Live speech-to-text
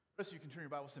So you can turn your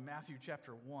Bibles to Matthew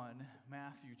chapter 1.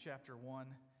 Matthew chapter 1.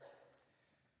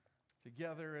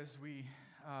 Together as we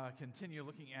continue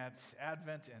looking at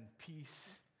Advent and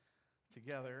peace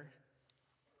together.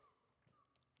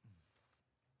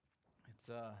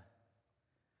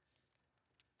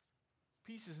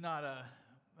 Peace is not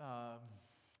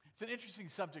it's an interesting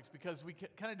subject because we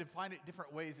kind of define it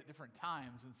different ways at different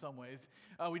times in some ways.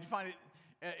 We define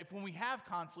it, when we have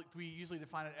conflict, we usually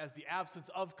define it as the absence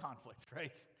of conflict,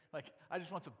 right? Like, I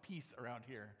just want some peace around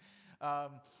here.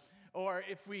 Or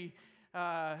if we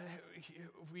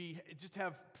just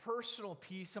have personal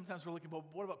peace, sometimes we're looking, well,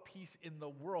 what about peace in the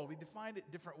world? We define it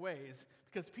different ways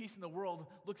because peace in the world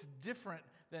looks different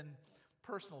than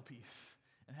personal peace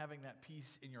and having that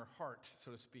peace in your heart,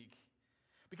 so to speak.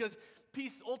 Because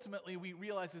peace, ultimately, we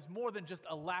realize is more than just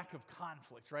a lack of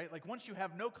conflict, right? Like, once you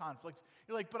have no conflict,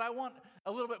 you're like, but I want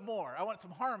a little bit more. I want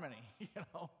some harmony,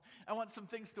 I want some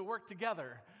things to work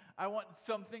together. I want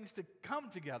some things to come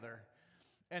together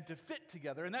and to fit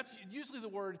together. And that's usually the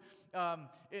word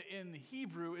in the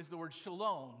Hebrew is the word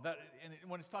shalom. And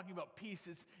when it's talking about peace,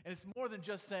 it's more than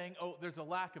just saying, oh, there's a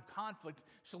lack of conflict.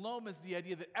 Shalom is the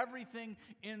idea that everything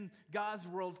in God's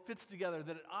world fits together,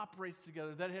 that it operates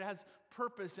together, that it has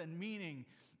purpose and meaning,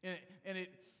 and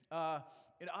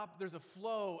there's a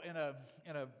flow and a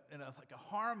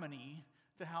harmony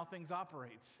to how things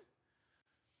operate.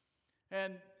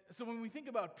 And so when we think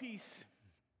about peace,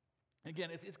 again,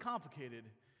 it's complicated,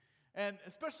 and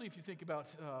especially if you think about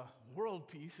world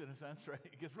peace, in a sense, right?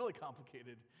 It gets really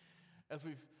complicated, as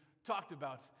we've talked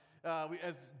about,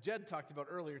 as Jed talked about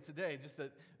earlier today. Just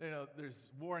that there's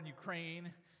war in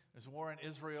Ukraine, there's war in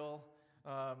Israel,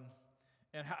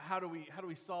 and how do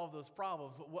we solve those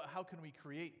problems? How can we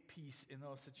create peace in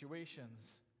those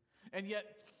situations? And yet,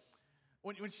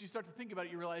 when you start to think about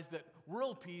it, you realize that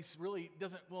world peace really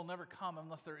will never come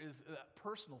unless there is that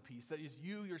personal peace, that is,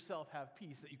 you yourself have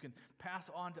peace, that you can pass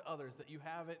on to others, that you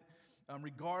have it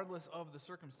regardless of the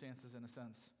circumstances, in a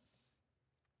sense.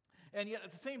 And yet,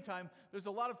 at the same time, there's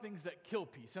a lot of things that kill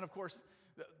peace. And of course,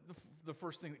 the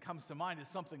first thing that comes to mind is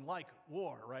something like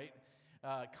war, right?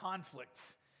 Conflict.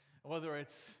 Whether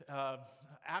it's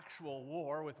actual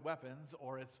war with weapons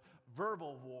or it's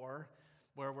verbal war,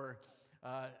 where we're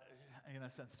in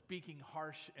a sense, speaking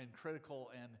harsh and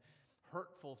critical and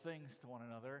hurtful things to one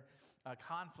another.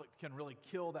 Conflict can really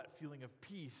kill that feeling of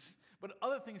peace. But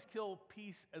other things kill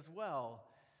peace as well.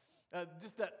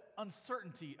 Just that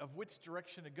uncertainty of which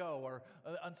direction to go, or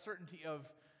uncertainty of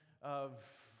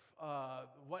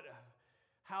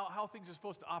how things are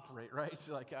supposed to operate, right?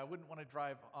 So like, I wouldn't want to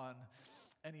drive on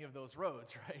any of those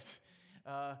roads, right?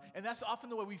 And that's often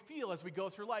the way we feel as we go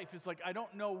through life. It's like, I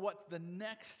don't know what the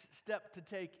next step to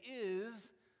take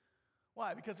is.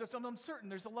 Why? Because I'm uncertain.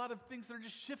 There's a lot of things that are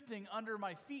just shifting under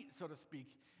my feet, so to speak.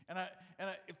 And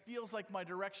it feels like my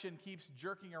direction keeps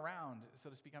jerking around, so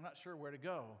to speak. I'm not sure where to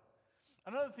go.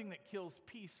 Another thing that kills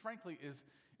peace, frankly,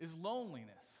 is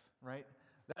loneliness, right?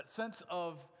 That sense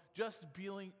of just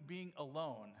being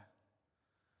alone.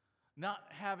 Not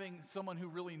having someone who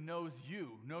really knows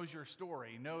you, knows your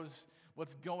story, knows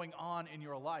what's going on in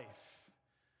your life,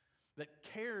 that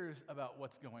cares about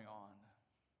what's going on.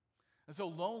 And so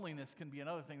loneliness can be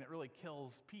another thing that really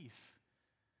kills peace.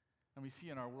 And we see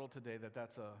in our world today that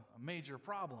that's a major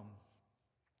problem.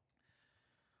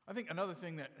 I think another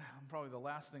thing that, probably the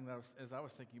last thing that as I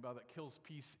was thinking about, that kills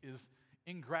peace is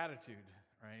ingratitude,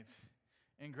 right?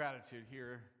 Ingratitude.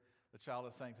 Here, the child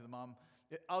is saying to the mom,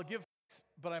 I'll give,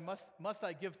 but must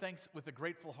I give thanks with a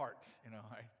grateful heart?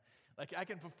 Like, I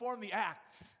can perform the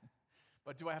act,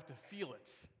 but do I have to feel it?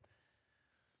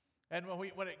 And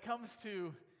when it comes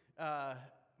to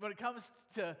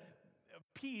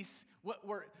peace,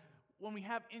 when we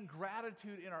have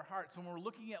ingratitude in our hearts, when we're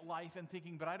looking at life and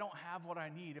thinking, but I don't have what I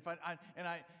need,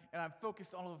 I'm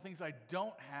focused on all the things I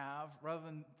don't have, rather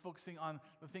than focusing on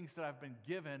the things that I've been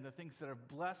given, the things that have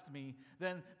blessed me,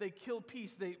 then they kill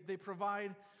peace. They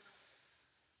provide.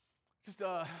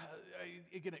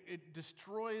 It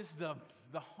destroys the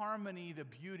harmony, the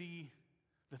beauty,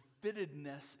 the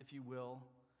fittedness, if you will,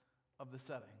 of the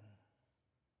setting.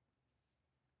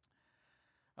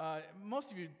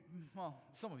 Most of you, well,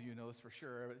 some of you know this for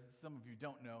sure, but some of you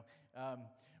don't know.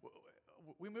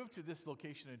 We moved to this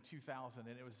location in 2000,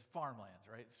 and it was farmland,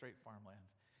 right? Straight farmland.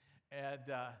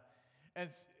 And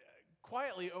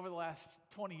quietly over the last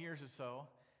 20 years or so,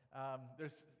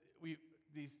 we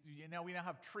now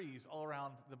have trees all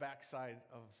around the backside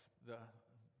of the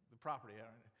property. I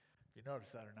don't know if you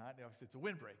noticed that or not. Obviously, it's a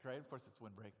windbreak, right? Of course, it's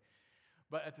windbreak.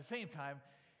 But at the same time,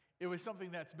 it was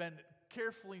something that's been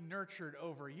carefully nurtured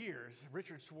over years.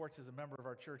 Richard Schwartz is a member of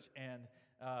our church, and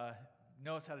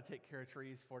knows how to take care of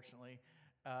trees, fortunately.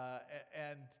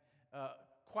 And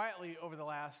quietly over the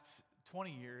last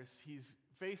 20 years, he's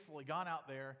faithfully gone out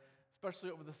there,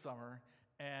 especially over the summer,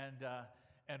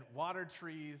 and watered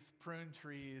trees, pruned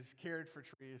trees, cared for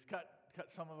trees, cut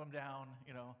some of them down,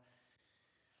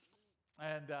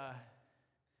 And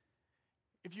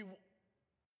if you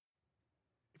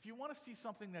want to see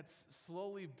something that's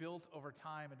slowly built over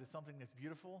time into something that's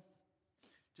beautiful,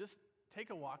 just take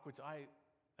a walk, which I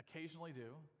occasionally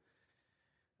do.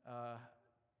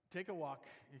 Take a walk.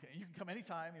 You can come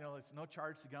anytime. It's no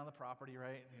charge to get on the property,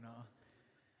 right?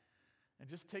 And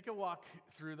just take a walk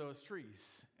through those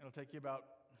trees. It'll take you about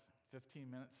 15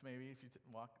 minutes, maybe, if you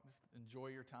walk. Just enjoy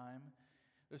your time.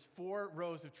 There's 4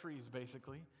 rows of trees,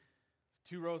 basically.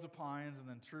 2 rows of pines, and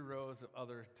then 2 rows of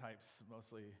other types,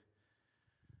 mostly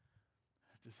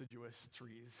deciduous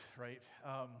trees, right?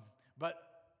 But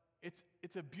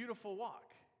it's a beautiful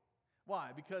walk.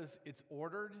 Why? Because it's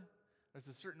ordered. There's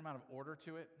a certain amount of order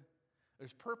to it.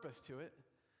 There's purpose to it.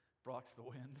 Blocks the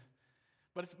wind.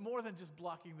 But it's more than just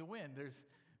blocking the wind. There's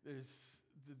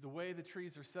the way the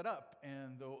trees are set up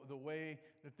and the way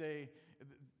that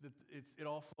it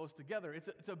all flows together.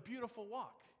 It's a beautiful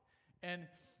walk. And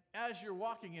as you're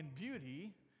walking in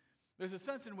beauty, there's a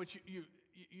sense in which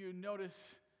you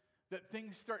notice that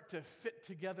things start to fit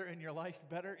together in your life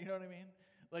better. You know what I mean?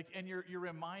 And you're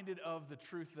reminded of the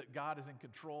truth that God is in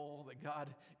control, that God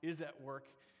is at work.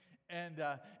 And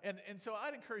so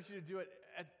I'd encourage you to do it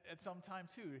at some time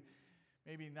too.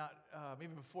 Maybe not,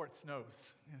 maybe before it snows,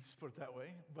 just put it that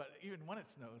way. But even when it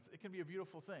snows, it can be a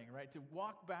beautiful thing, right? To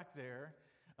walk back there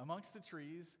amongst the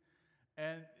trees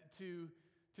and to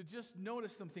just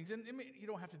notice some things. And you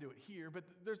don't have to do it here, but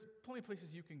there's plenty of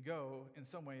places you can go in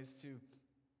some ways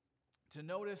to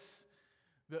notice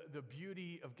the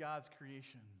beauty of God's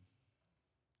creation.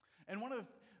 And one of the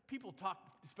people talk,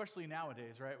 especially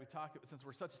nowadays, right? We talk, since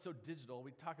we're so digital, we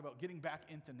talk about getting back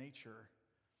into nature.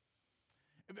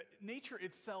 But nature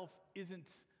itself isn't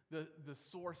the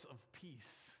source of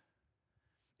peace.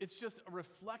 It's just a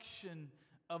reflection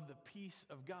of the peace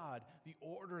of God, the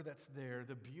order that's there,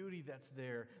 the beauty that's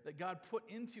there, that God put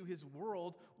into his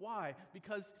world. Why?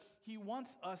 Because he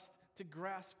wants us to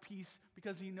grasp peace,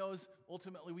 because he knows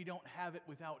ultimately we don't have it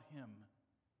without him.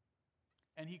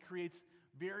 And he creates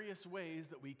various ways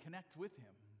that we connect with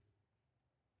him.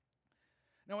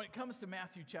 Now, when it comes to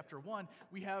Matthew chapter 1,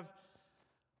 we have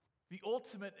the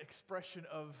ultimate expression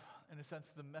of, in a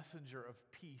sense, the messenger of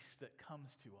peace that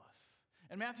comes to us.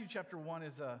 And Matthew chapter 1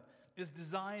 is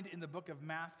designed in the book of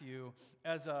Matthew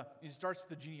as it starts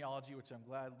with the genealogy, which I'm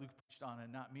glad Luke preached on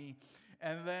and not me.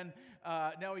 And then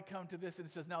now we come to this, and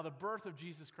it says, now the birth of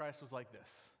Jesus Christ was like this.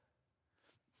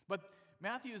 But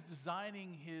Matthew is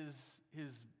designing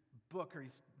his book, or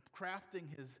he's crafting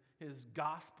his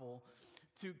gospel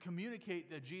to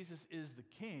communicate that Jesus is the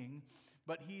king,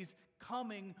 but he's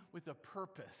coming with a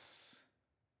purpose.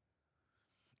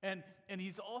 And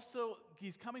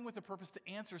he's coming with a purpose to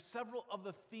answer several of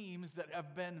the themes that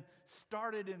have been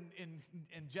started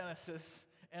in Genesis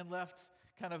and left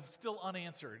kind of still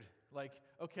unanswered. Like,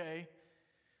 okay,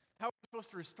 how are we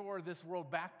supposed to restore this world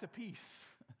back to peace,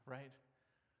 right?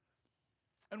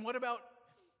 And what about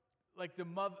like the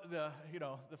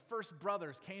first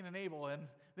brothers, Cain and Abel, and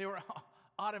they were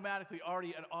automatically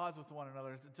already at odds with one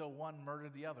another until one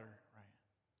murdered the other, right?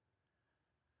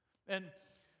 And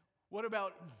what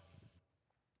about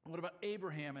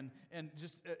Abraham and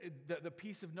just the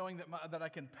peace of knowing that I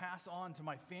can pass on to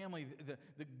my family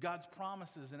the God's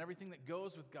promises and everything that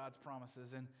goes with God's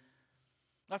promises? And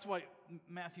that's why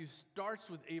Matthew starts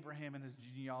with Abraham and his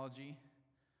genealogy.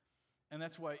 And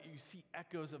that's why you see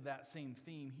echoes of that same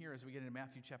theme here as we get into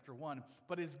Matthew chapter 1.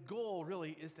 But his goal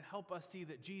really is to help us see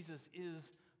that Jesus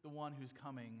is the one who's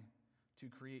coming to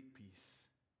create peace.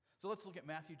 So let's look at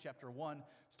Matthew chapter 1,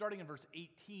 starting in verse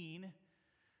 18,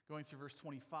 going through verse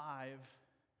 25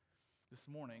 this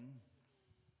morning.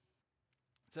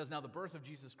 It says, now the birth of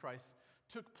Jesus Christ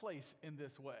took place in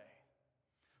this way.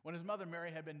 When his mother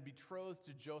Mary had been betrothed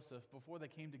to Joseph, before they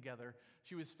came together,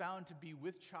 she was found to be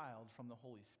with child from the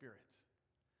Holy Spirit.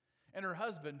 And her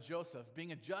husband, Joseph,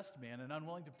 being a just man and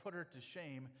unwilling to put her to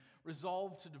shame,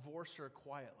 resolved to divorce her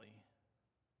quietly.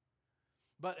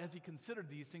 But as he considered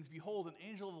these things, behold, an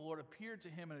angel of the Lord appeared to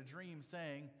him in a dream,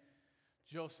 saying,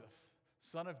 Joseph,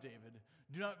 son of David,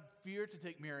 do not fear to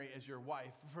take Mary as your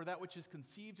wife, for that which is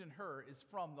conceived in her is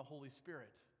from the Holy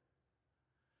Spirit.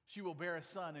 She will bear a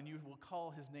son, and you will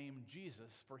call his name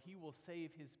Jesus, for he will save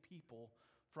his people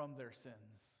from their sins.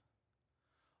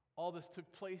 All this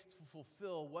took place to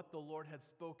fulfill what the Lord had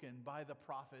spoken by the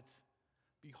prophets.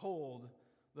 Behold,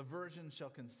 the virgin shall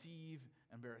conceive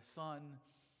and bear a son,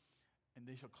 and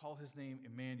they shall call his name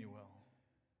Emmanuel,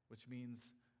 which means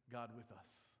God with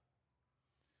us.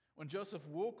 When Joseph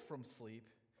woke from sleep,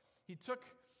 he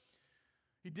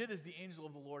did as the angel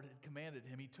of the Lord had commanded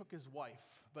him. He took his wife,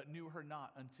 but knew her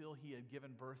not until he had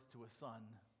given birth to a son,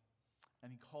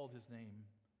 and he called his name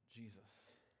Jesus.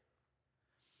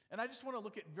 And I just want to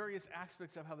look at various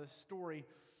aspects of how this story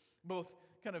both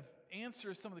kind of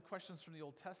answers some of the questions from the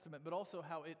Old Testament, but also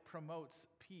how it promotes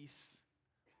peace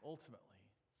ultimately.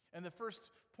 And the first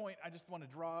point I just want to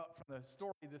draw out from the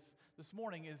story this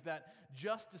morning is that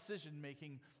just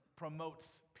decision-making promotes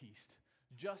peace.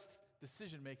 Just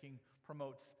decision-making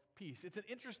promotes peace. It's an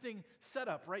interesting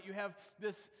setup, right? You have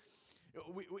this,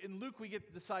 in Luke we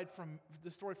get the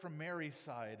story from Mary's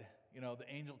side,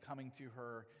 the angel coming to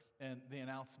her and the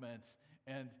announcement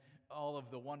and all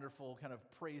of the wonderful kind of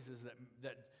praises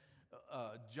that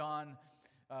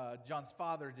John's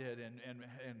father did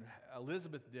and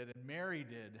Elizabeth did and Mary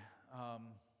did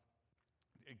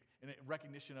in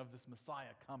recognition of this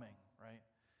Messiah coming, right?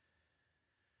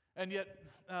 And yet,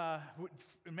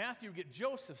 in Matthew, we get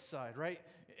Joseph's side, right?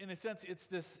 In a sense, it's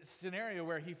this scenario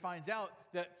where he finds out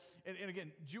that, and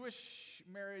again, Jewish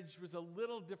marriage was a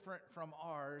little different from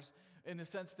ours in the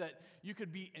sense that you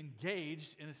could be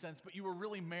engaged, in a sense, but you were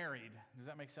really married. Does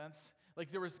that make sense?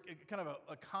 Like there was kind of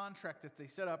a contract that they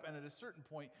set up, and at a certain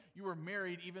point, you were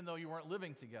married even though you weren't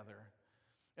living together.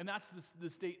 And that's the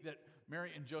state that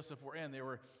Mary and Joseph were in. They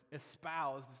were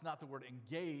espoused. It's not the word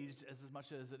engaged as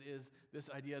much as it is this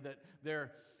idea that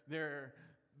they're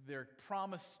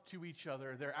promised to each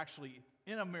other. They're actually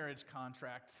in a marriage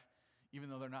contract even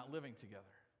though they're not living together.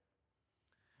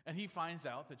 And he finds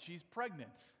out that she's pregnant.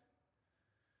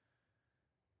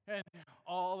 And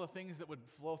all the things that would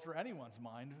flow through anyone's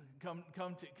mind come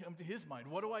to his mind.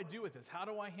 What do I do with this? How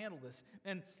do I handle this?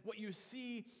 And what you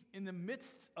see in the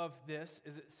midst of this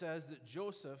is it says that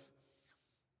Joseph,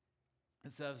 he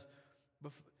says,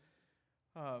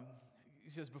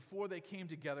 before they came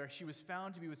together, she was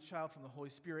found to be with child from the Holy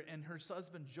Spirit, and her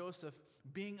husband Joseph,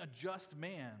 being a just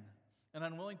man and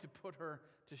unwilling to put her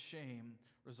to shame,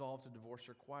 resolved to divorce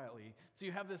her quietly. So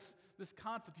you have this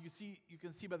conflict. You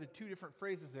can see by the two different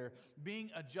phrases there, being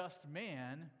a just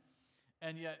man,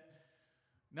 and yet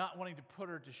not wanting to put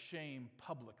her to shame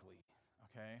publicly,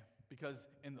 okay? Because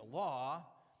in the law,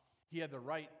 he had the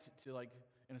right to like,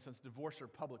 in a sense, divorce her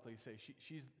publicly, say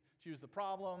she was the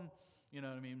problem, you know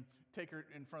what I mean? Take her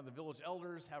in front of the village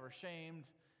elders, have her shamed,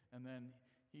 and then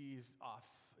he's off.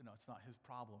 It's not his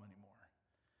problem anymore.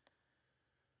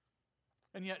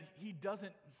 And yet, he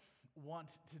doesn't want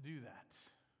to do that.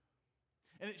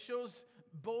 And it shows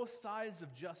both sides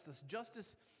of justice.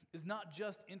 Justice is not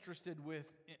just interested with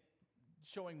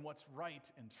showing what's right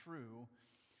and true.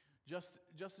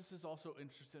 Justice is also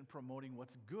interested in promoting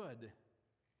what's good,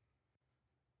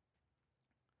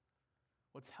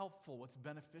 what's helpful, what's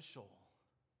beneficial.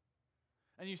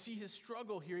 And you see his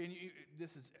struggle here, and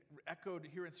this is echoed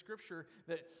here in Scripture,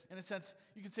 that in a sense,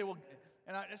 you can say, well,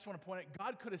 and I just want to point out,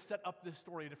 God could have set up this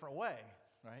story a different way,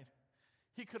 right?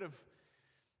 He could have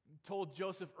told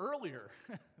Joseph earlier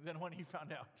than when he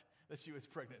found out that she was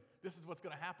pregnant. This is what's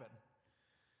going to happen.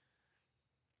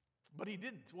 But he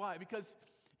didn't. Why? Because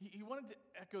he wanted to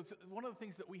echo, one of the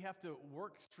things that we have to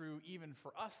work through even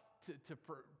for us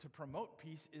to promote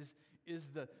peace is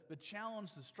the challenge,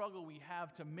 the struggle we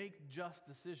have to make just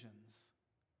decisions.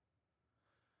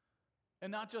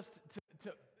 And not just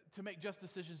to make just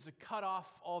decisions to cut off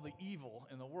all the evil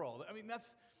in the world. I mean,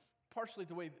 that's partially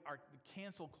the way the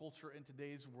cancel culture in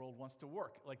today's world wants to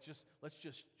work. Like, let's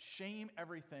just shame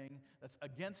everything that's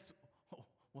against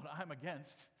what I'm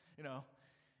against,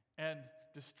 and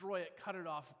destroy it, cut it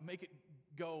off, make it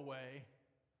go away.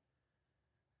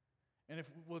 And if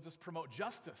we'll just promote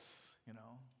justice,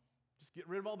 just get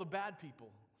rid of all the bad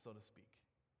people, so to speak.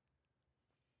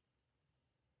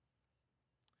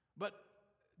 But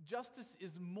justice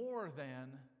is more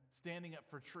than standing up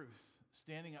for truth,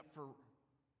 standing up for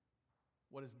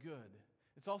what is good.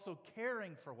 It's also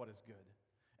caring for what is good.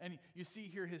 And you see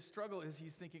here his struggle is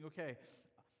he's thinking, okay,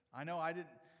 I know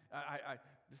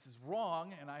this is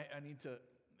wrong, and I need to,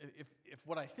 if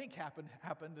what I think happened,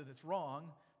 and it's wrong,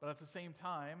 but at the same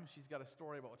time, she's got a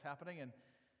story about what's happening,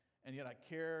 and yet I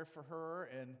care for her,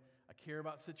 and I care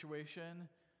about the situation.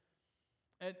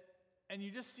 And you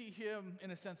just see him,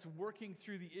 in a sense, working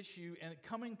through the issue and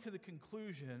coming to the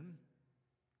conclusion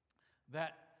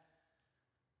that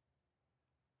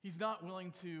he's not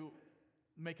willing to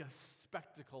make a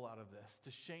spectacle out of this,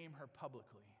 to shame her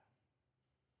publicly.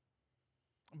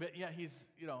 But yeah, he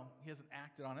hasn't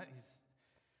acted on it. He's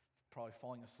probably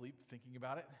falling asleep thinking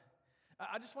about it.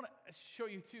 I just want to show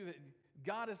you, too, that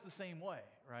God is the same way,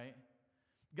 right?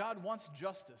 God wants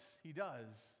justice. He does.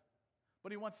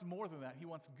 But he wants more than that. He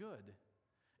wants good.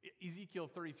 Ezekiel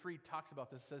 33 talks about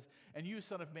this. It says, "And you,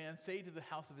 son of man, say to the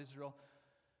house of Israel,"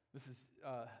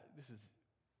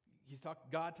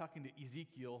 God talking to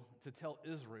Ezekiel to tell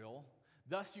Israel,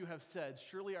 "Thus you have said,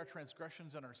 surely our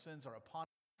transgressions and our sins are upon us,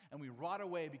 and we rot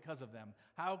away because of them.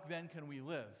 How then can we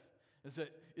live?" Is that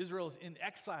Israel is in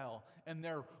exile, and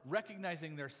they're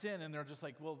recognizing their sin, and they're just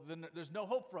like, well, then there's no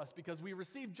hope for us because we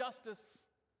received justice.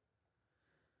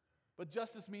 But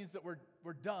justice means that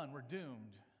we're done, we're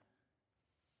doomed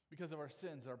because of our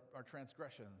sins, our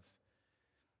transgressions.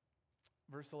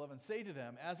 Verse 11, "Say to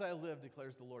them, as I live,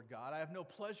 declares the Lord God, I have no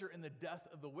pleasure in the death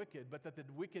of the wicked, but that the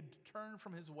wicked turn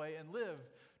from his way and live.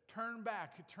 Turn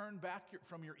back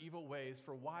from your evil ways,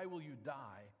 for why will you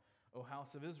die, O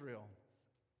house of Israel?"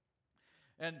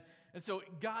 And so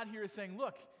God here is saying,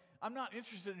 look, I'm not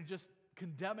interested in just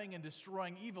condemning and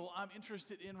destroying evil. I'm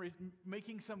interested in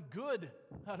making some good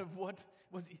out of what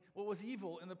was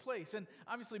evil in the place. And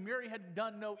obviously Mary had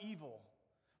done no evil,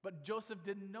 but Joseph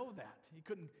didn't know that. He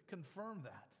couldn't confirm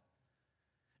that.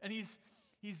 And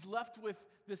he's left with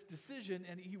this decision,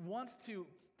 and he wants to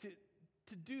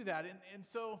do that. And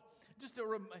so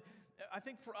I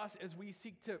think for us, as we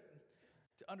seek to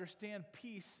understand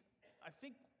peace, I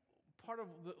think part of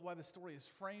why the story is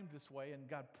framed this way and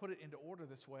God put it into order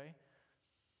this way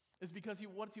is because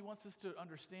what he wants us to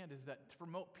understand is that to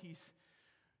promote peace,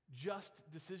 just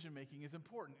decision-making is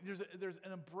important. There's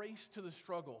an embrace to the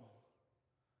struggle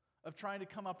of trying to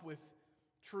come up with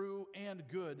true and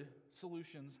good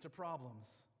solutions to problems.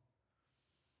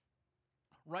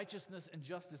 Righteousness and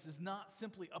justice is not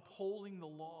simply upholding the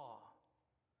law,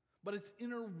 but it's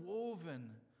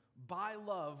interwoven by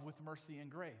love with mercy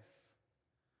and grace.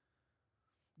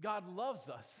 God loves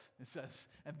us, it says,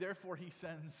 and therefore he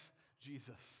sends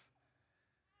Jesus.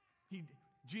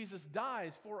 Jesus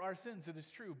dies for our sins, it is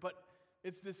true, but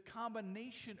it's this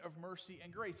combination of mercy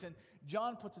and grace. And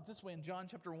John puts it this way in John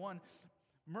chapter 1,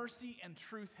 mercy and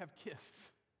truth have kissed.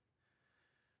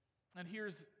 And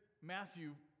here's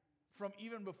Matthew from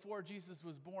even before Jesus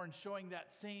was born showing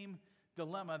that same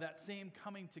dilemma, that same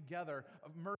coming together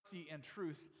of mercy and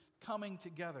truth coming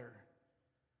together.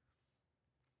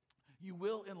 You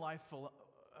will in life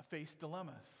face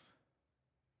dilemmas.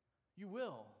 You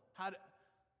will.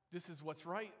 This is what's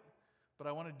right, but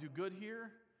I want to do good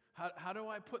here. How do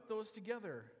I put those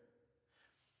together?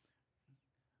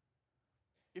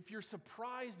 If you're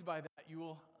surprised by that,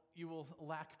 you will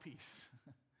lack peace.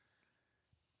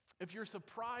 If you're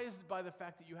surprised by the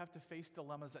fact that you have to face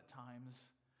dilemmas at times,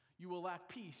 you will lack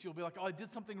peace. You'll be like, oh, I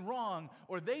did something wrong,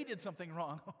 or they did something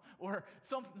wrong, or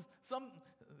some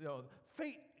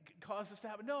fate caused this to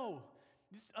happen. No,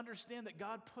 just understand that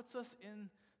God puts us in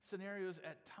scenarios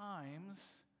at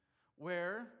times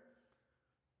where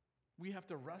we have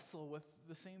to wrestle with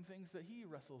the same things that he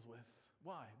wrestles with.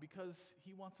 Why? Because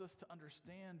he wants us to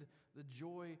understand the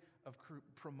joy of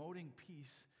promoting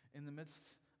peace in the midst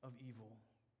of evil.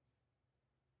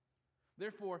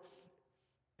 Therefore,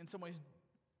 in some ways,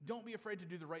 don't be afraid to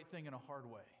do the right thing in a hard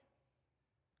way.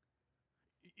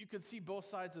 You could see both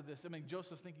sides of this. I mean,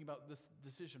 Joseph's thinking about this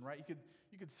decision, right?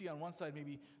 You could see on one side,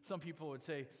 maybe some people would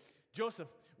say, Joseph,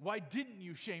 why didn't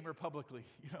you shame her publicly?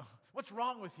 What's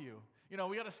wrong with you?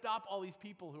 We got to stop all these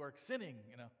people who are sinning,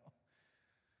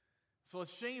 So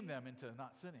let's shame them into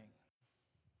not sinning.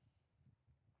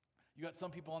 You got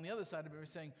some people on the other side of me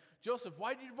saying, Joseph,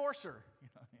 why did you divorce her?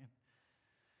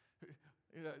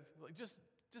 Just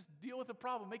deal with the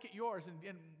problem, make it yours,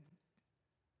 and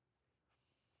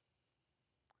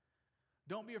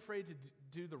don't be afraid to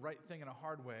do the right thing in a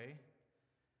hard way,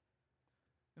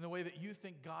 in the way that you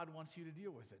think God wants you to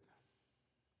deal with it.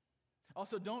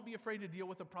 Also, don't be afraid to deal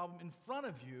with the problem in front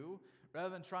of you rather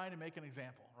than trying to make an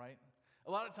example, right?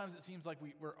 A lot of times it seems like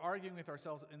we're arguing with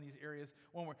ourselves in these areas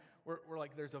when we're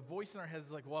like, there's a voice in our heads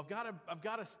like, well, I've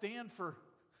got to stand for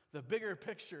the bigger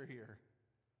picture here.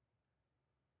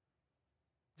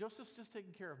 Joseph's just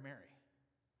taking care of Mary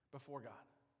before God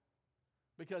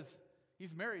because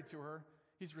he's married to her,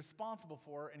 he's responsible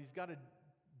for her, and he's got to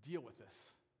deal with this.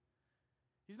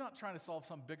 He's not trying to solve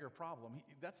some bigger problem.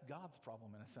 That's God's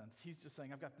problem in a sense. He's just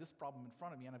saying, I've got this problem in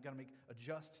front of me and I've got to make a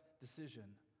just decision.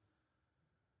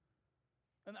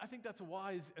 And I think that's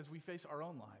wise as we face our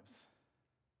own lives.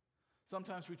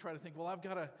 Sometimes we try to think, well, I've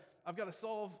got to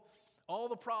solve all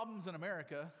the problems in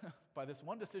America by this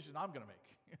one decision I'm going to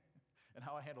make and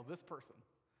how I handle this person.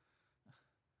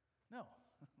 No,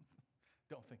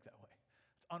 don't think that way.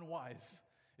 It's unwise.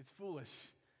 It's foolish.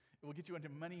 It will get you into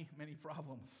many, many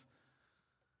problems.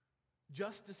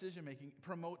 Just decision-making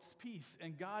promotes peace,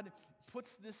 and God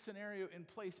puts this scenario in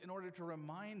place in order to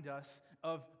remind us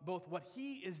of both what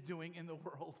He is doing in the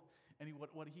world and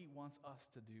what He wants us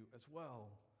to do as well.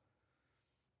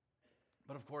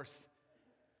 But of course,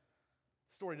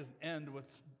 the story doesn't end with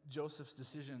Joseph's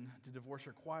decision to divorce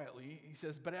her quietly. He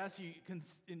says, but as he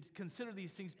considered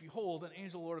these things, behold, an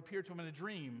angel of the Lord appeared to him in a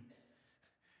dream.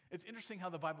 It's interesting how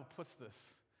the Bible puts this,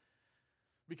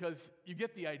 because you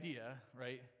get the idea,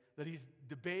 right, that he's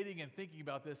debating and thinking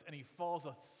about this, and he falls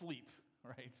asleep,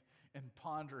 right, and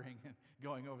pondering and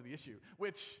going over the issue,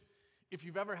 which, if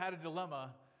you've ever had a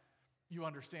dilemma, you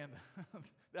understand that.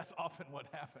 That's often what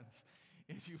happens,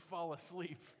 is you fall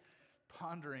asleep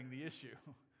pondering the issue.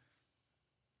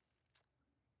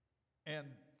 And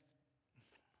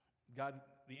God,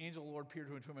 the angel of the Lord appeared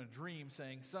to him in a dream,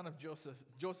 saying, Son of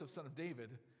Joseph, son of David,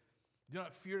 do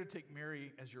not fear to take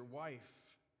Mary as your wife,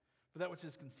 for that which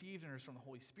is conceived in her is from the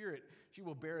Holy Spirit. She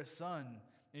will bear a son,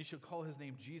 and you shall call his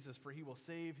name Jesus, for he will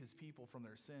save his people from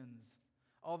their sins.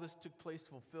 All this took place to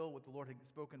fulfill what the Lord had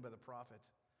spoken by the prophet.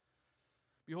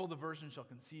 Behold, the virgin shall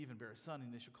conceive and bear a son,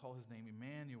 and they shall call his name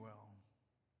Emmanuel.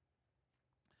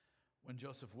 When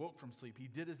Joseph woke from sleep, he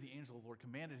did as the angel of the Lord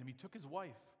commanded him. He took his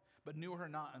wife, but knew her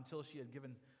not until she had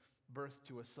given birth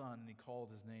to a son, and he called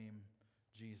his name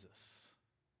Jesus.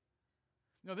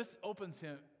 Now, this opens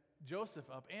Joseph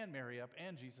up and Mary up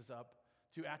and Jesus up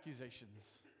to accusations.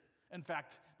 In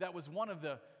fact, that was one of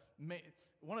the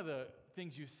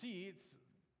things you see.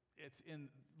 It's in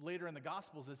later in the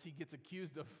Gospels as he gets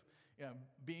accused of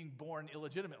being born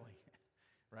illegitimately,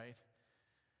 right?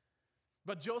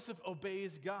 But Joseph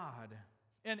obeys God.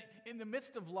 And in the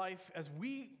midst of life, as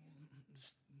we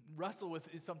wrestle with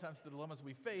sometimes the dilemmas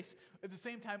we face, at the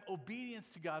same time, obedience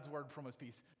to God's word promotes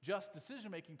peace. Just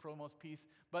decision-making promotes peace.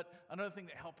 But another thing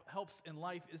that helps in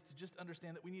life is to just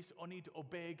understand that we need to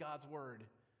obey God's word.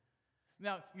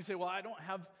 Now, you say, well, I don't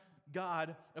have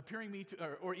God appearing me to,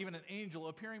 or even an angel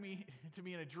appearing to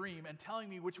me in a dream and telling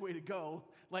me which way to go,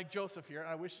 like Joseph here. And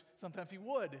I wish sometimes he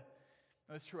would.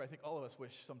 That's true. I think all of us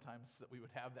wish sometimes that we would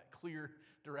have that clear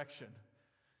direction.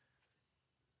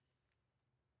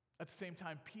 At the same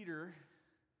time, Peter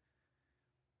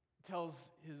tells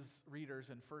his readers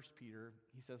in 1 Peter,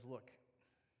 he says, look,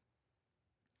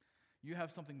 you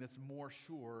have something that's more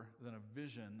sure than a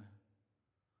vision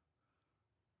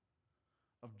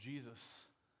of Jesus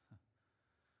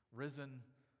risen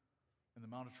in the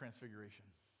Mount of Transfiguration.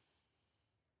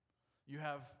 You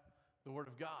have the Word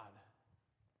of God.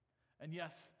 And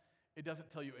yes, it doesn't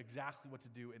tell you exactly what to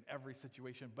do in every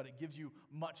situation, but it gives you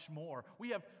much more. We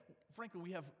have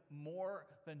more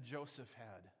than Joseph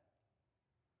had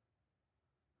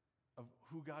of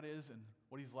who God is and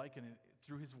what he's like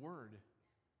through his word.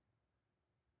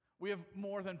 We have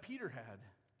more than Peter had.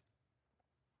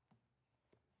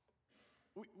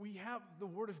 We have the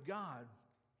word of God,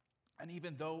 and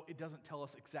even though it doesn't tell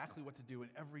us exactly what to do in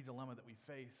every dilemma that we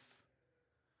face,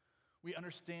 we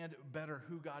understand better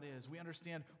who God is. We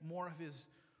understand more of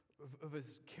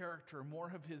his character,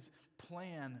 more of his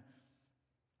plan,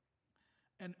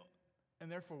 and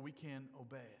therefore we can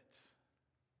obey it.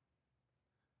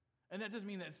 And that doesn't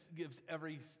mean that it gives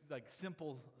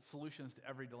simple solutions to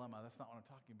every dilemma. That's not what I'm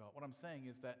talking about. What I'm saying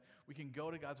is that we can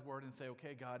go to God's word and say,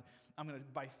 okay, God, I'm going to,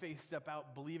 by faith, step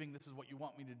out believing this is what you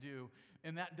want me to do.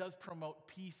 And that does promote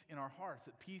peace in our hearts,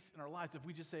 peace in our lives. If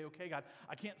we just say, okay, God,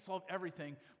 I can't solve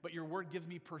everything, but your word gives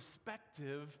me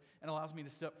perspective and allows me to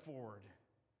step forward.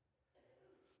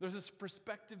 There's this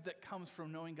perspective that comes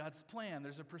from knowing God's plan.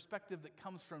 There's a perspective that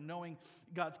comes from knowing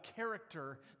God's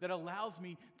character that allows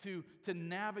me to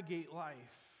navigate life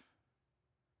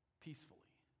peacefully.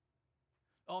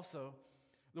 Also,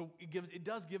 it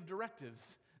does give directives,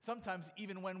 sometimes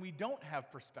even when we don't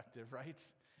have perspective, right?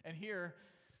 And here,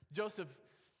 Joseph,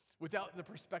 without the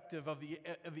perspective of the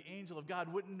angel of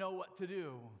God, wouldn't know what to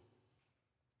do.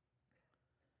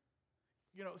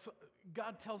 So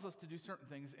God tells us to do certain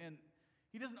things, and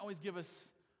he doesn't always give us.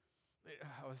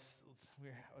 I was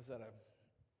at a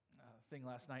thing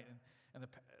last night, and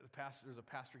there's a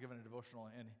pastor giving a devotional,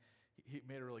 and he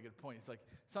made a really good point. It's like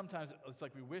sometimes it's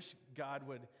like we wish God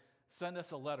would send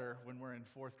us a letter when we're in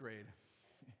fourth grade,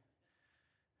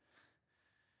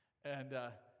 and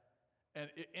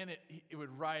in it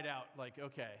would write out like,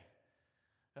 okay,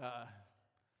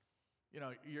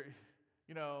 you're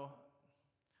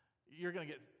going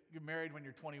to get married when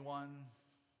you're 21.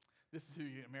 This is who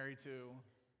you get married to.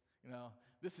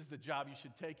 This is the job you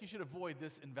should take. You should avoid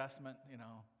this investment.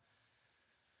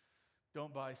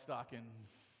 Don't buy stock in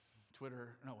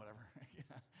Twitter. No, whatever.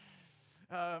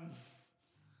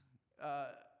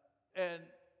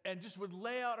 and just would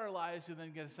lay out our lives and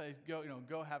then say,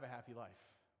 go have a happy life.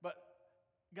 But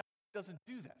God doesn't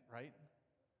do that, right?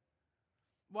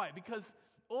 Why? Because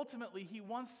ultimately, He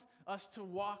wants us to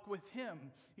walk with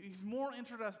Him. He's more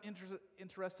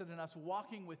interested in us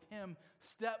walking with Him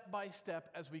step by step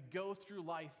as we go through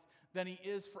life than He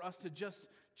is for us to just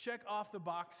check off the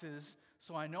boxes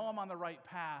so I know I'm on the right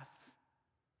path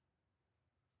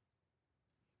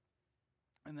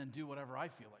and then do whatever I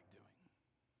feel like doing.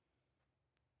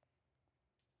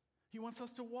 He wants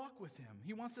us to walk with Him.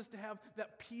 He wants us to have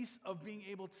that peace of being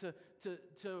able to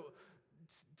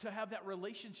have that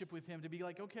relationship with Him, to be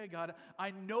like, okay, God,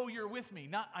 I know You're with me.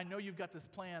 Not, I know You've got this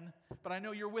plan, but I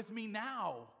know You're with me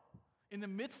now in the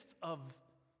midst of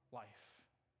life.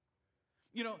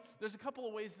 There's a couple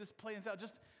of ways this plans out,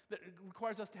 just that it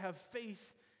requires us to have faith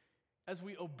as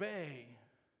we obey.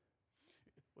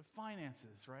 With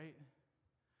finances, right?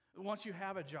 Once you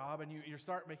have a job and you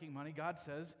start making money, God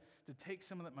says to take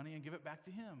some of that money and give it back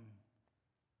to Him.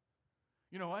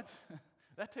 You know what?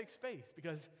 That takes faith,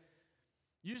 because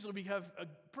usually we have a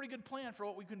pretty good plan for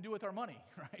what we can do with our money,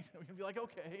 right? We can be like,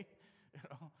 okay,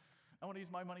 I want to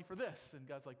use my money for this. And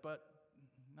God's like, but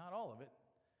not all of it.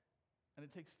 And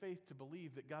it takes faith to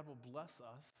believe that God will bless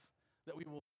us, that we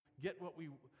will get what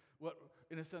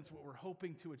in a sense, what we're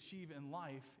hoping to achieve in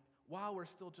life while we're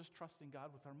still just trusting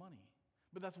God with our money.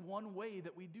 But that's one way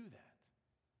that we do that.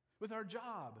 With our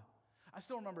job. I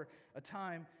still remember a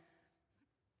time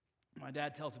my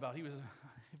dad tells about. If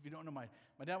you don't know, my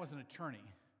dad was an attorney.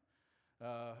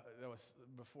 That was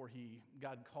before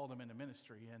God called him into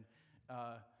ministry.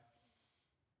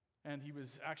 And he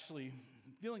was actually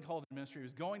feeling called to ministry. He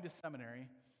was going to seminary,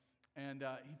 and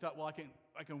he thought, well,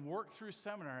 I can work through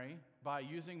seminary by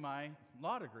using my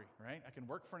law degree, right? I can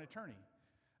work for an attorney.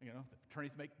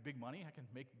 Attorneys make big money. I can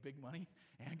make big money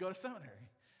and go to seminary,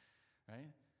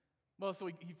 right? Well, so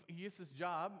he gets this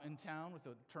job in town with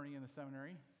an attorney in the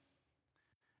seminary,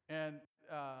 and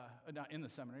not in the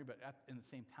seminary, but in the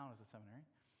same town as the seminary.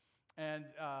 And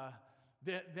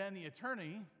then the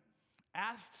attorney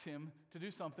asks him to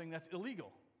do something that's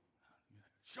illegal.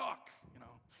 Shock,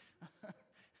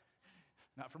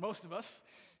 Not for most of us,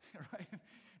 right?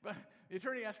 But the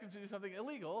attorney asks him to do something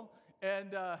illegal,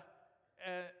 and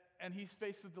he's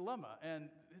faced with a dilemma. And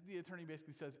the attorney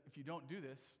basically says, if you don't do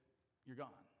this, you're gone.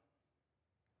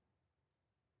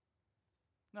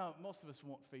 Now, most of us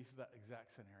won't face that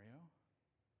exact scenario.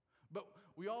 But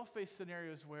we all face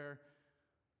scenarios where,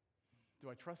 do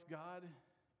I trust God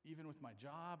even with my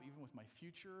job, even with my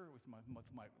future, with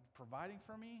my providing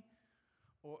for me,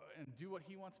 and do what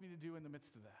He wants me to do in the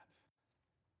midst of that?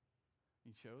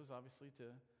 He chose, obviously,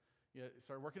 to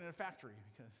start working in a factory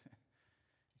because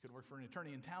he couldn't work for an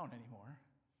attorney in town anymore.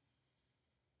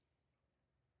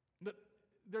 But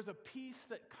there's a peace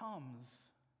that comes.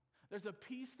 There's a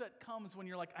peace that comes when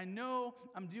you're like, I know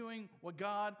I'm doing what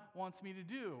God wants me to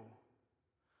do.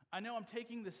 I know I'm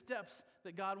taking the steps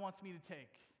that God wants me to take.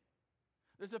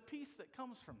 There's a peace that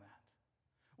comes from that.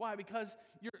 Why? Because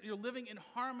you're living in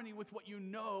harmony with what you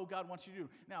know God wants you to do.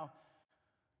 Now,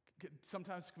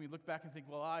 sometimes can we look back and think,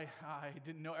 well, I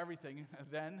didn't know everything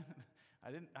then.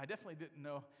 I definitely didn't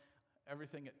know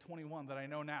everything at 21 that I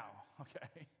know now,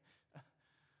 okay? That's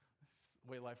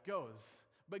the way life goes.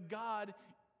 But God,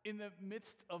 in the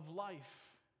midst of life,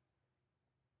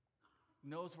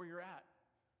 knows where you're at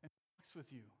and walks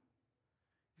with you.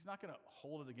 He's not going to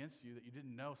hold it against you that you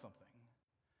didn't know something.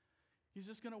 He's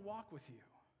just going to walk with you.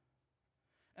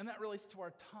 And that relates to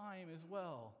our time as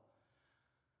well.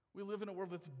 We live in a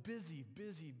world that's busy,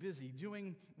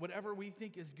 doing whatever we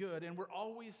think is good, and we're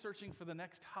always searching for the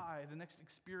next high, the next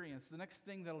experience, the next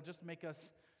thing that'll just make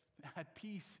us at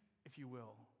peace, if you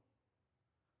will,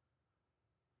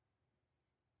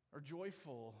 or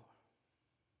joyful,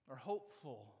 or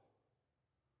hopeful.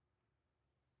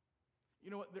 You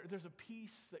know what? There's a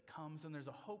peace that comes, and there's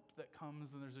a hope that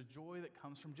comes, and there's a joy that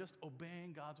comes from just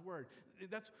obeying God's word.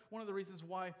 That's one of the reasons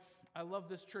why I love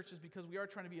this church, is because we are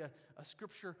trying to be a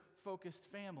scripture-focused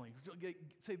family.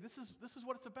 Say, this is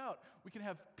what it's about. We can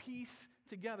have peace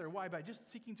together. Why? By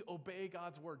just seeking to obey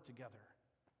God's word together.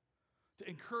 To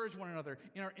encourage one another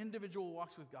in our individual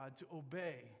walks with God, to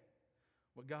obey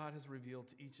what God has revealed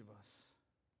to each of us.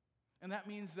 And that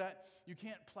means that you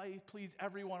can't please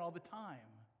everyone all the time.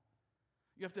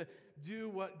 You have to do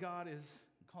what God is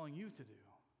calling you to do.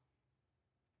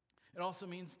 It also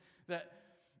means that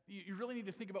you really need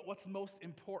to think about what's most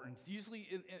important. Usually,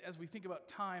 as we think about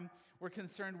time, we're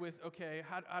concerned with, okay,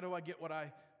 how do I get what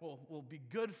will be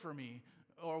good for me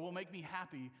or will make me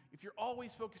happy? If you're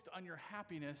always focused on your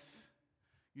happiness,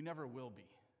 you never will be.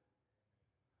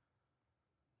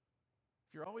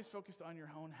 If you're always focused on your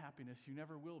own happiness, you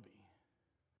never will be.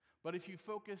 But if you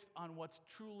focus on what's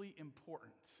truly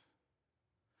important,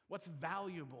 what's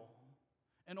valuable,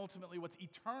 and ultimately what's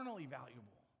eternally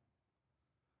valuable,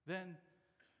 then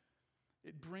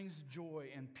it brings joy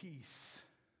and peace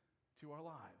to our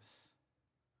lives.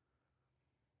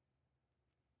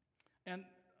 And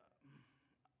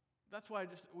that's why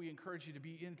we encourage you to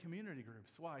be in community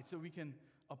groups. Why? So we can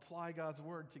apply God's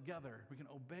word together. We can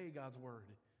obey God's word.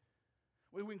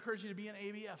 We encourage you to be in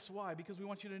ABFs. Why? Because we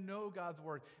want you to know God's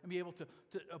word and be able to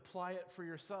apply it for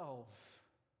yourselves.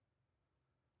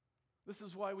 This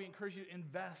is why we encourage you to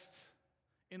invest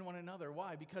in one another.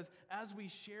 Why? Because as we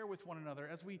share with one another,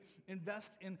 as we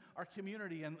invest in our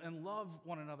community and love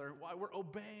one another, why? We're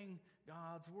obeying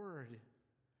God's word.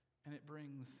 And it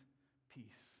brings peace,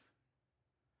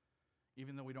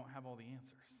 even though we don't have all the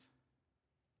answers.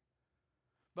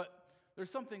 But there's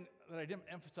something that I didn't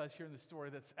emphasize here in the story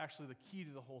that's actually the key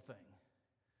to the whole thing.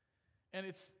 And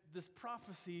it's this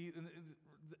prophecy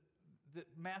that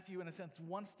Matthew, in a sense,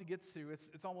 wants to get to.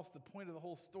 It's almost the point of the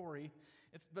whole story.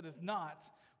 But it's not.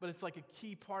 But it's like a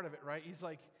key part of it, right? He's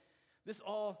like, this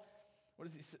all, what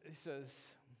does he say? He says,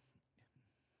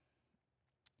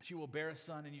 she will bear a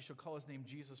son, and you shall call his name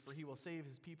Jesus, for he will save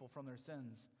his people from their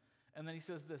sins. And then he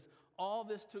says this, all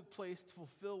this took place to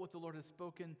fulfill what the Lord had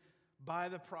spoken by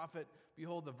the prophet.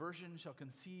 Behold, the virgin shall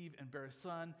conceive and bear a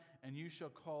son, and you shall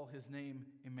call his name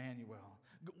Emmanuel.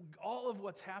 All of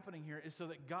what's happening here is so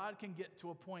that God can get to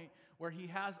a point where he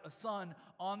has a son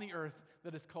on the earth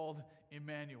that is called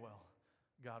Emmanuel,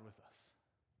 God with us.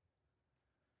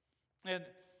 And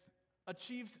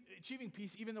achieving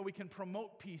peace, even though we can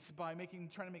promote peace by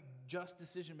trying to make just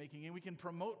decision making, and we can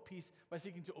promote peace by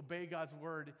seeking to obey God's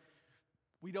word,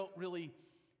 we don't really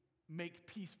make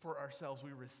peace for ourselves.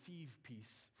 We receive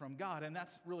peace from God. And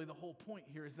that's really the whole point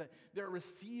here, is that they're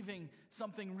receiving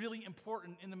something really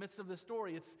important in the midst of the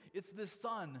story. It's this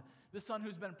son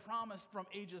who's been promised from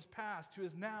ages past, who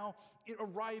is now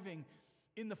arriving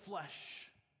in the flesh,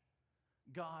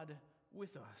 God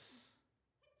with us.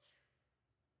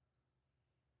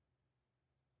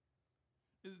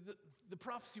 The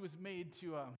prophecy was made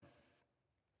to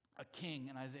a king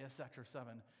in Isaiah chapter 7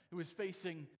 who was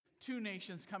facing two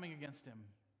nations coming against him.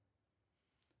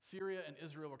 Syria and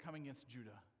Israel were coming against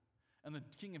Judah. And the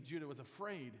king of Judah was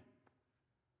afraid.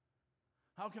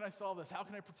 How can I solve this? How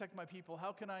can I protect my people?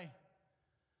 How can I?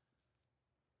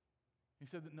 He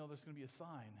said that no, there's going to be a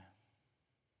sign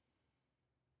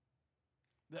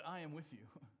that I am with you.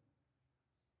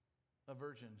 A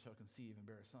virgin shall conceive and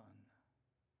bear a son.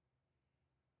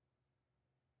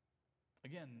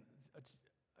 Again,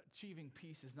 achieving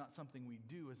peace is not something we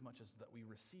do as much as that we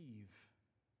receive.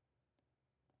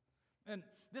 And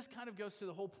this kind of goes to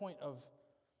the whole point of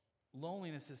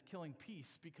loneliness is killing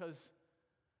peace, because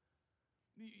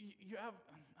you have,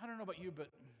 I don't know about you, but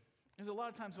there's a lot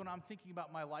of times when I'm thinking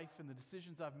about my life and the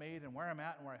decisions I've made and where I'm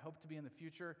at and where I hope to be in the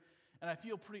future, and I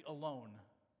feel pretty alone.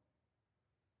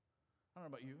 I don't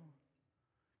know about you.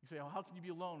 You say, oh, how can you be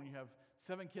alone when you have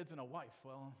 7 kids and a wife?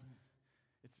 Well,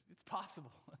 it's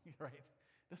possible, right?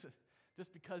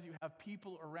 Just because you have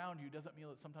people around you doesn't mean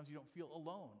that sometimes you don't feel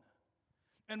alone.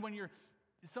 And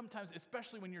sometimes,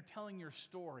 especially when you're telling your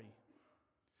story,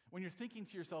 when you're thinking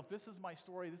to yourself, this is my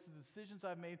story, this is the decisions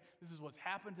I've made, this is what's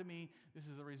happened to me, this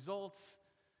is the results,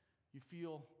 you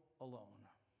feel alone.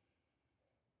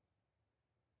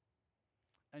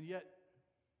 And yet,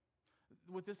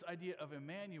 with this idea of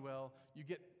Emmanuel, you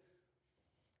get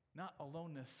not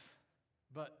aloneness,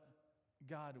 but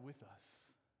God with us.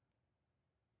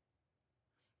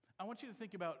 I want you to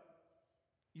think about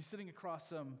you sitting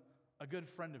across a good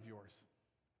friend of yours,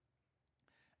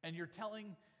 and you're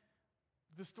telling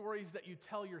the stories that you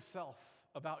tell yourself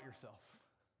about yourself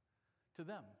to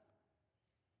them.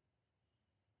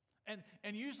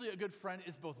 And usually a good friend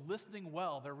is both listening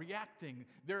well, they're reacting,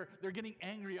 they're getting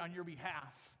angry on your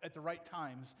behalf at the right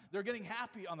times, they're getting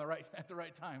happy at the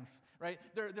right times, right?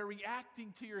 They're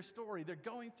reacting to your story, they're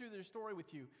going through their story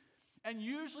with you. And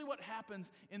usually what happens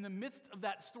in the midst of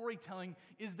that storytelling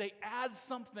is they add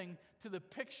something to the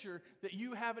picture that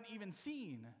you haven't even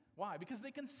seen. Why? Because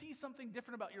they can see something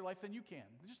different about your life than you can.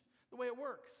 It's just the way it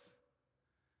works.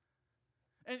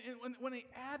 And when they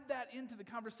add that into the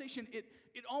conversation, it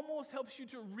almost helps you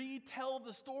to retell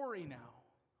the story now.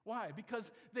 Why?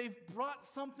 Because they've brought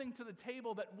something to the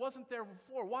table that wasn't there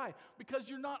before. Why? Because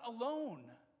you're not alone.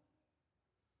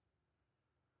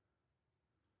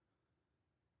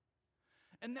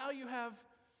 And now you have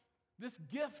this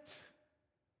gift,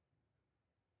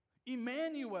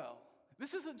 Emmanuel.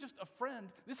 This isn't just a friend.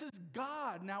 This is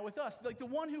God now with us, like the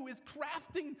one who is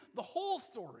crafting the whole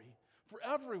story for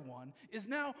everyone, is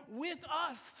now with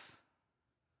us.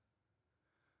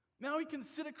 Now he can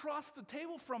sit across the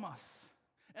table from us.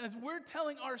 And as we're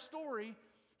telling our story,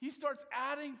 he starts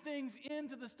adding things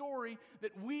into the story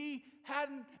that we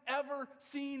hadn't ever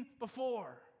seen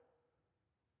before.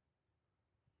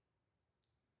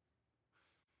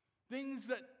 Things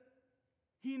that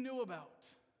he knew about.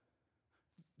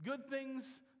 Good things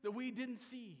that we didn't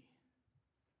see.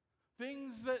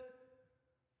 Things that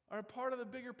are part of the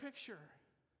bigger picture.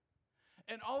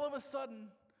 And all of a sudden,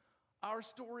 our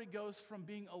story goes from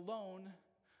being alone,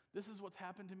 this is what's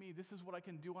happened to me, this is what I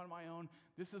can do on my own,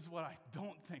 this is what I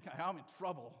don't think, I'm in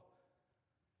trouble.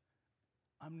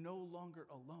 I'm no longer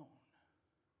alone.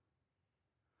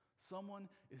 Someone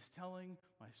is telling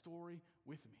my story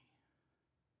with me.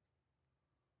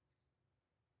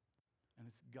 And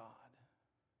it's God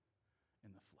in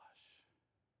the flesh.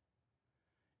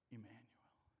 Emmanuel.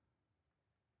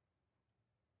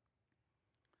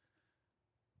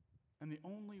 And the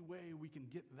only way we can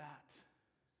get that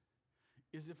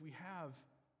is if we have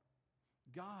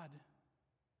God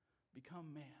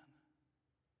become man.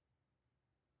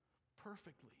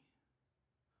 Perfectly,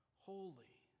 wholly,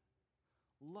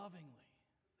 lovingly.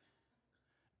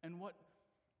 And what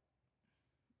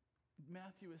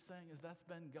Matthew is saying is that's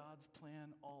been God's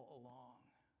plan all along.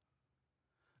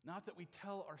 Not that we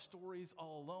tell our stories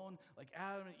all alone, like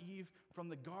Adam and Eve from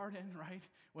the garden, right?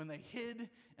 When they hid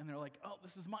and they're like, oh,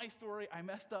 this is my story. I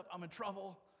messed up. I'm in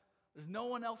trouble. There's no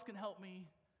one else can help me.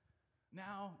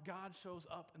 Now God shows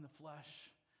up in the flesh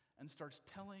and starts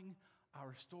telling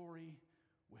our story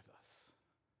with us.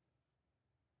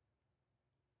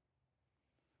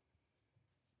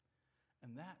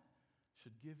 And that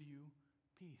should give you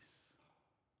peace.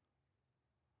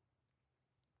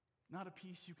 Not a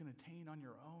peace you can attain on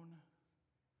your own.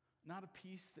 Not a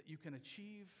peace that you can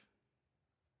achieve.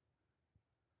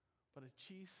 But a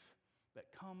peace that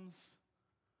comes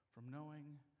from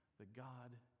knowing that God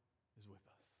is with us.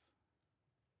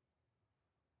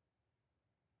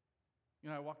 You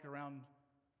know, I walk around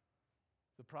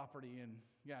the property and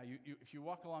if you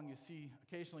walk along,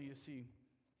 occasionally you see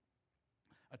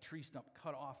a tree stump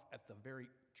cut off at the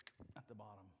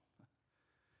bottom.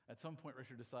 At some point,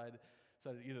 Richard decided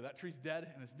either that tree's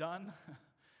dead and it's done,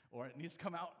 or it needs to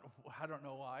come out. I don't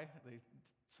know why.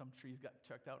 Some trees got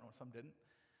checked out and some didn't.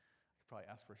 I could probably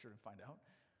ask Richard and find out.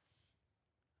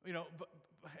 You know,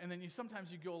 and then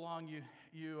sometimes you go along.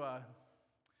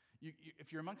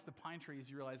 If you're amongst the pine trees,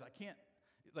 you realize I can't.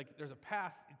 Like there's a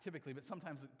path typically, but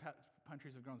sometimes the pine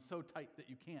trees have grown so tight that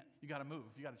you can't. You got to move.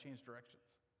 You got to change directions.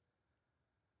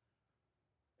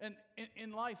 And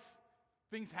in life,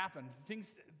 things happen.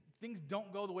 Things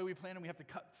don't go the way we plan, and we have to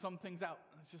cut some things out.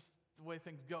 It's just the way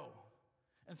things go.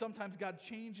 And sometimes God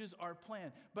changes our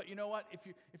plan. But you know what?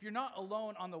 If you're not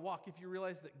alone on the walk, if you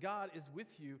realize that God is with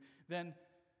you, then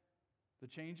the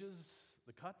changes,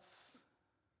 the cuts,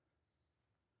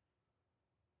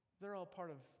 they're all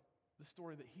part of the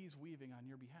story that He's weaving on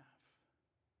your behalf.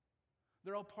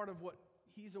 They're all part of what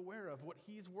He's aware of, what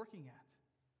He's working at.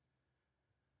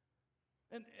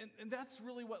 And that's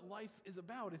really what life is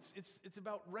about. It's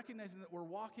about recognizing that we're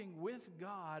walking with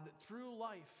God through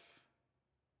life.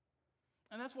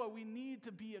 And that's why we need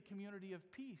to be a community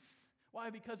of peace.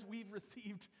 Why? Because we've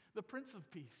received the Prince of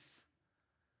Peace.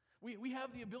 We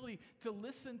have the ability to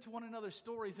listen to one another's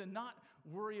stories and not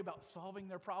worry about solving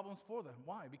their problems for them.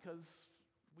 Why? Because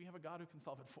we have a God who can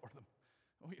solve it for them.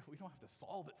 We don't have to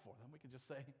solve it for them. We can just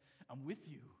say, I'm with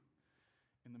you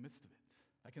in the midst of it.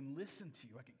 I can listen to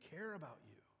you. I can care about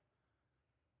you.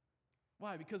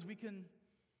 Why? Because we can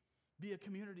be a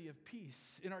community of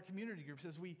peace. In our community groups,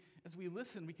 as we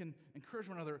listen, we can encourage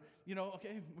one another. You know,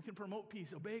 okay, we can promote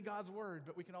peace, obey God's word,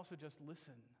 but we can also just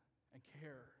listen and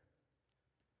care.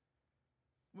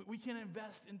 We can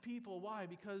invest in people. Why?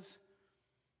 Because,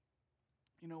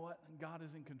 you know what? God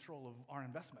is in control of our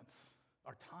investments,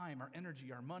 our time, our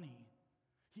energy, our money.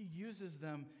 He uses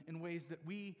them in ways that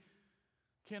we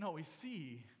can't always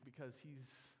see because He's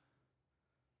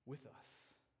with us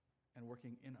and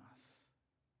working in us.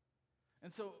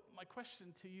 And so my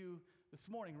question to you this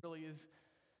morning really is,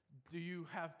 do you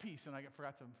have peace? And I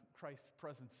forgot to, Christ's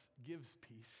presence gives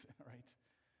peace, right?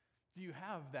 Do you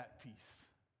have that peace?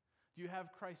 Do you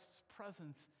have Christ's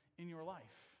presence in your life?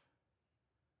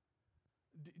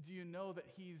 Do you know that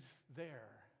He's there?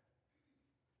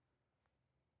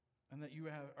 And that you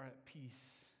are at peace?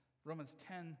 Romans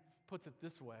 10 puts it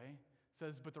this way,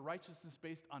 says, but the righteousness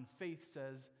based on faith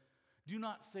says, do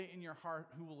not say in your heart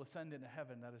who will ascend into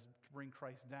heaven, that is to bring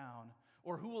Christ down,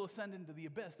 Or who will ascend into the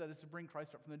abyss, that is to bring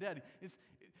Christ up from the dead.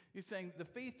 He's saying the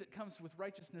faith that comes with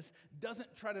righteousness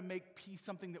doesn't try to make peace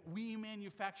something that we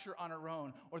manufacture on our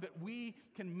own or that we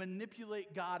can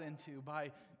manipulate God into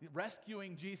by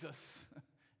rescuing Jesus,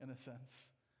 in a sense.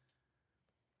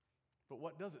 But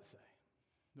what does it say?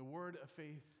 The word of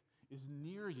faith is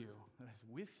near you, that is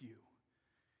with you,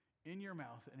 in your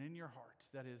mouth and in your heart.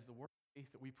 That is the word of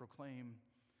faith that we proclaim.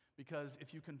 Because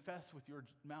if you confess with your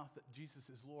mouth that Jesus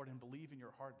is Lord and believe in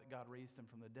your heart that God raised him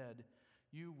from the dead,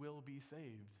 you will be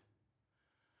saved.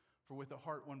 For with the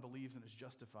heart one believes and is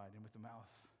justified, and with the mouth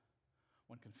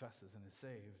one confesses and is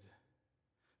saved.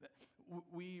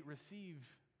 We receive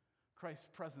Christ's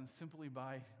presence simply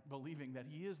by believing that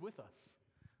he is with us,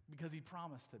 because he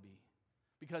promised to be,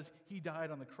 because he died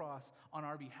on the cross on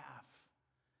our behalf.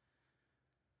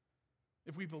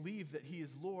 If we believe that he is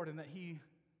Lord and that he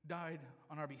died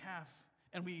on our behalf,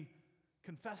 and we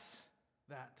confess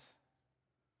that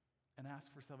and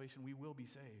ask for salvation, we will be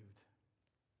saved.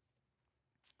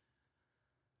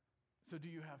 So do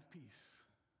you have peace?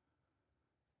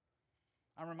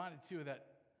 I'm reminded too of that,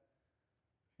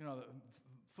 the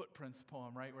footprints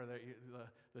poem, right? Where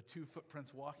the two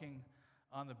footprints walking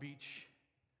on the beach,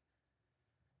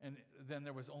 and then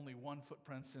there was only one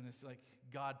footprint, and it's like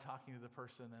God talking to the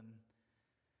person, and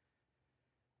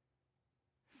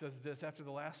says this: after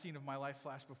the last scene of my life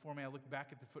flashed before me, I looked back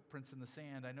at the footprints in the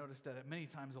sand. I noticed that at many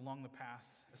times along the path,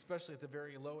 especially at the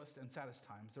very lowest and saddest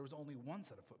times, there was only one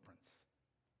set of footprints.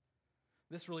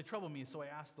 This really troubled me, so I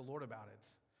asked the Lord about it.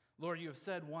 Lord, you have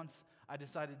said once I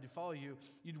decided to follow you,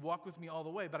 you'd walk with me all the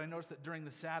way, but I noticed that during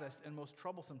the saddest and most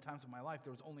troublesome times of my life,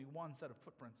 there was only one set of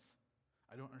footprints.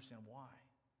 I don't understand why.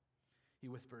 He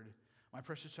whispered, my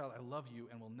precious child, I love you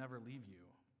and will never leave you.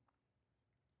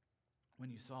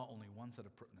 When you saw only one set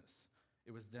of footprints,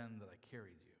 it was then that I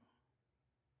carried you.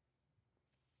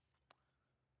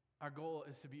 Our goal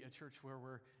is to be a church where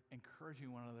we're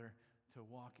encouraging one another to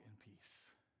walk in peace,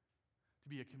 to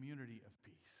be a community of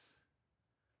peace.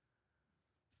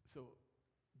 So,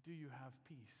 do you have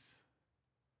peace?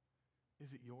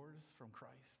 Is it yours from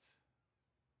Christ?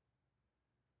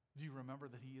 Do you remember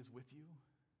that he is with you?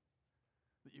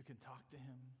 That you can talk to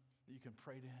him? That you can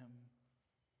pray to him?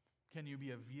 Can you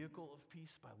be a vehicle of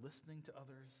peace by listening to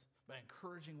others, by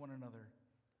encouraging one another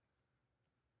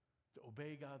to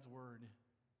obey God's word,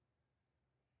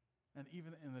 and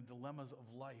even in the dilemmas of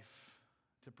life,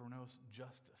 to pronounce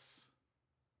justice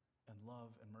and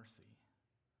love and mercy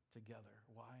together?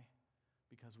 Why?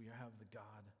 Because we have the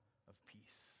God of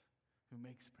peace who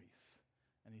makes peace,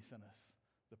 and he sent us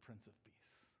the Prince of Peace.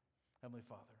 Heavenly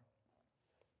Father,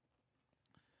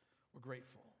 we're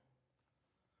grateful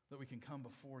that we can come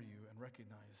before you and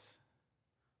recognize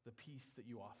the peace that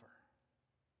you offer.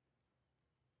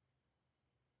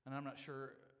 And I'm not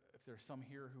sure if there's some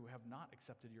here who have not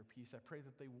accepted your peace. I pray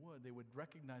that they would. They would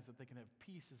recognize that they can have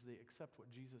peace as they accept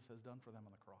what Jesus has done for them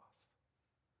on the cross.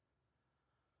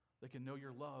 They can know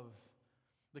your love.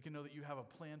 They can know that you have a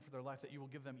plan for their life, that you will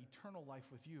give them eternal life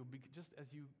with you, just as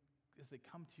they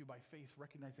come to you by faith,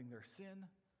 recognizing their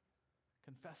sin,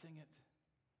 confessing it,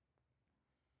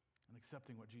 and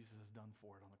accepting what Jesus has done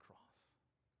for it on the cross.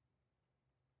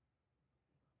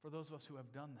 For those of us who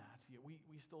have done that, yet we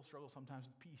still struggle sometimes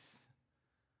with peace.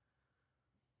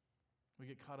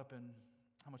 We get caught up in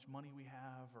how much money we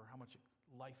have, or how much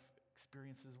life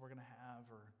experiences we're going to have,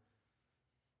 or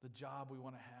the job we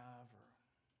want to have, or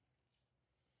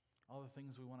all the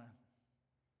things we want to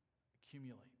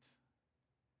accumulate.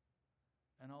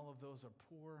 And all of those are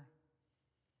poor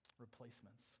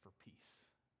replacements for peace.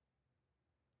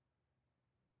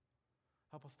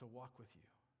 Help us to walk with you.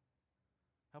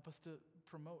 Help us to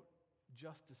promote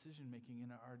just decision-making in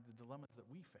the dilemmas that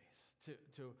we face,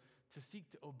 to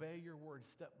seek to obey your word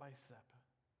step by step.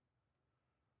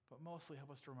 But mostly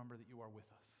help us to remember that you are with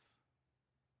us,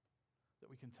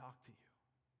 that we can talk to you,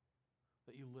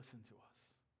 that you listen to us,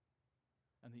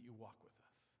 and that you walk with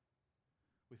us.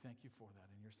 We thank you for that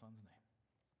in your Son's name.